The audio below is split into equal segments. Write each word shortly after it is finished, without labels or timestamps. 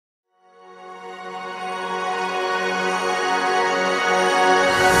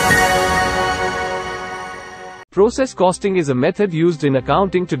Process costing is a method used in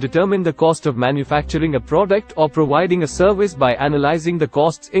accounting to determine the cost of manufacturing a product or providing a service by analyzing the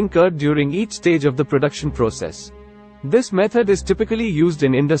costs incurred during each stage of the production process. This method is typically used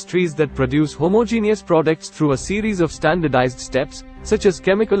in industries that produce homogeneous products through a series of standardized steps, such as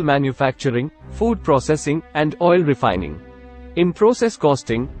chemical manufacturing, food processing, and oil refining. In process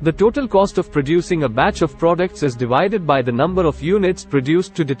costing, the total cost of producing a batch of products is divided by the number of units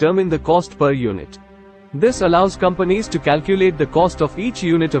produced to determine the cost per unit. This allows companies to calculate the cost of each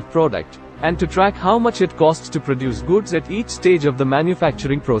unit of product, and to track how much it costs to produce goods at each stage of the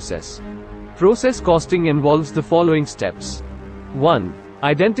manufacturing process. Process costing involves the following steps. 1.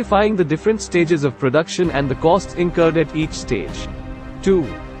 Identifying the different stages of production and the costs incurred at each stage. 2.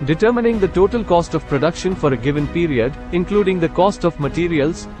 Determining the total cost of production for a given period, including the cost of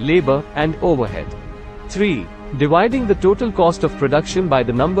materials, labor, and overhead. 3. Dividing the total cost of production by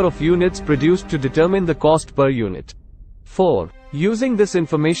the number of units produced to determine the cost per unit. 4. Using this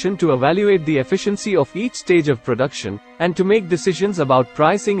information to evaluate the efficiency of each stage of production, and to make decisions about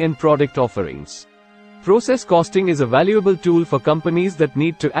pricing and product offerings. Process costing is a valuable tool for companies that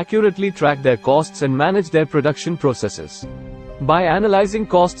need to accurately track their costs and manage their production processes. By analyzing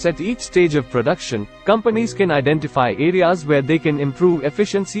costs at each stage of production, companies can identify areas where they can improve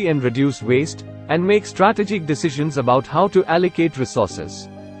efficiency and reduce waste, and make strategic decisions about how to allocate resources.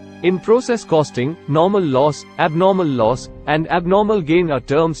 In process costing, normal loss, abnormal loss, and abnormal gain are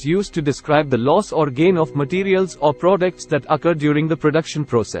terms used to describe the loss or gain of materials or products that occur during the production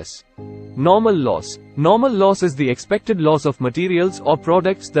process. Normal loss. Normal loss is the expected loss of materials or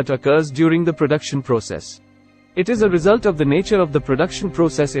products that occurs during the production process. It is a result of the nature of the production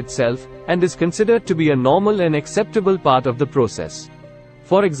process itself, and is considered to be a normal and acceptable part of the process.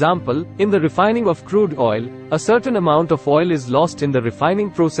 For example, in the refining of crude oil, a certain amount of oil is lost in the refining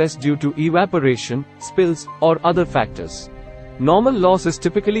process due to evaporation, spills, or other factors. Normal loss is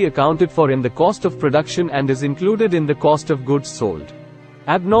typically accounted for in the cost of production and is included in the cost of goods sold.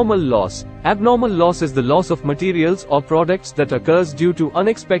 Abnormal loss. Abnormal loss is the loss of materials or products that occurs due to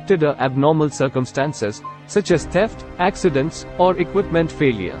unexpected or abnormal circumstances, such as theft, accidents, or equipment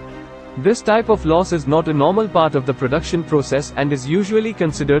failure. This type of loss is not a normal part of the production process and is usually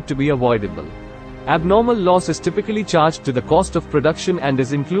considered to be avoidable. Abnormal loss is typically charged to the cost of production and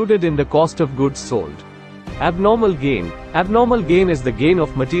is included in the cost of goods sold. Abnormal gain. Abnormal gain is the gain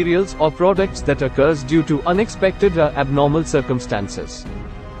of materials or products that occurs due to unexpected or abnormal circumstances.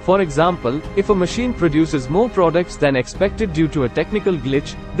 For example, if a machine produces more products than expected due to a technical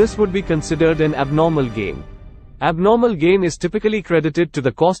glitch, this would be considered an abnormal gain. Abnormal gain is typically credited to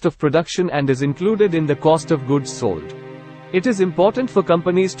the cost of production and is included in the cost of goods sold. It is important for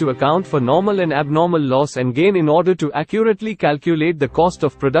companies to account for normal and abnormal loss and gain in order to accurately calculate the cost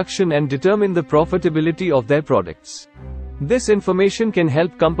of production and determine the profitability of their products. This information can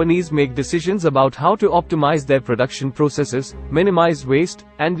help companies make decisions about how to optimize their production processes, minimize waste,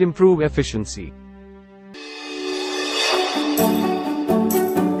 and improve efficiency.